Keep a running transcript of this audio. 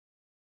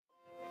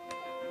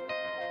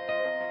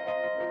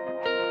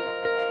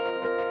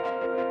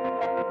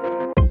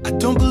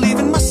Don't believe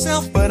in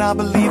myself, but I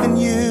believe in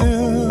you.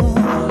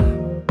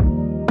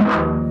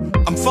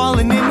 I'm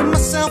falling into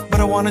myself, but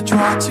I wanna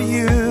draw to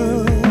you.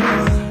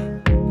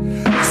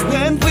 'Cause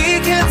when we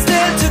can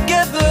stand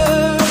together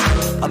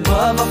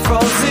above our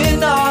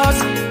frozen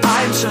hearts,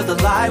 I'm sure the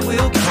light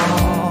will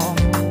come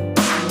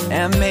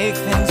and make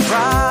things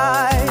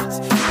right.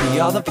 We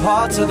are the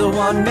parts of the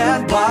one-man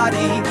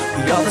body.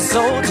 We are the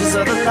soldiers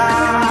of the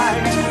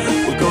light.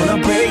 We're gonna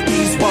break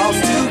these walls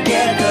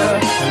together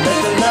and let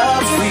the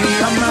love free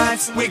our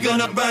minds. We're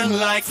gonna burn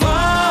like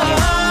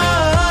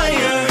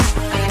fire,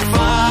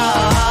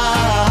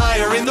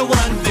 fire in the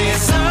one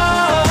desire.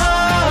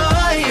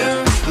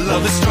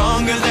 Love is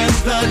stronger than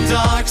the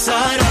dark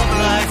side of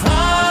life.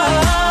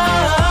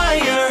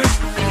 Higher,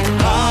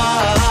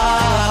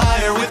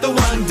 higher with the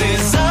one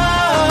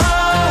desire.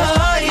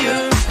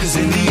 'Cause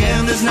in the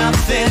end there's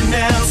nothing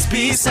else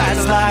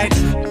besides light,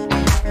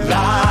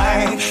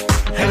 light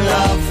and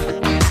love,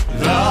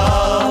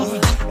 love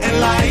and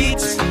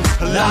light,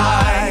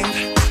 light.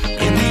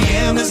 In the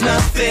end there's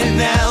nothing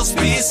else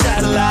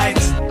besides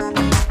light,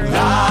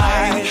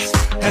 light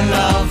and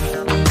love,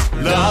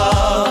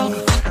 love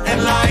and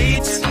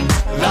light,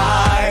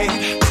 light.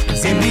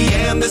 'Cause in the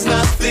end there's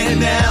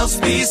nothing else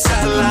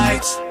besides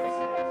light.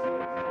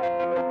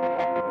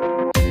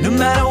 No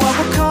matter what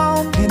will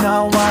come in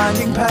our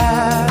winding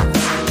path,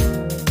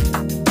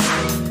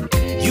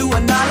 you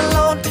are not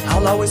alone,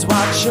 I'll always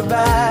watch your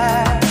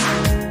back.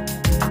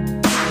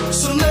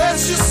 So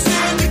let's just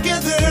stand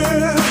together,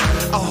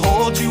 I'll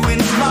hold you in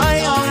my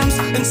arms,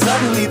 and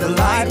suddenly the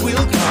light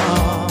will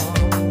come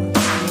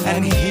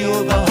and heal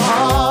the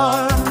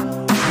heart.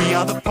 We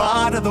are the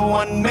part of the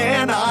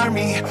one-man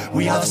army.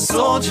 We are the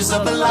soldiers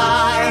of the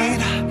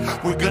light.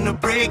 We're gonna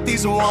break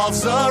these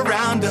walls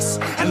around us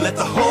and let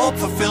the hope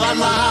fulfill our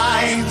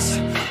lives.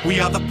 We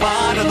are the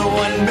part of the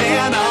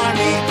one-man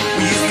army.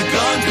 We use the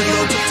guns, we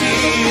load the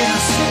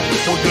tears.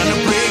 We're gonna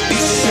break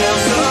these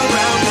shells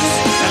around us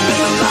and let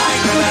the light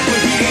come out.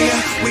 We're here.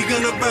 We're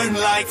gonna burn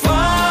like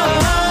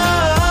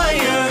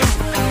fire,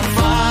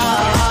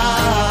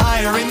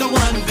 fire in the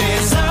one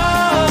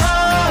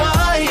desire.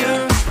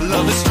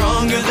 Love is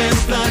stronger than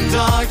the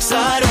dark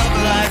side.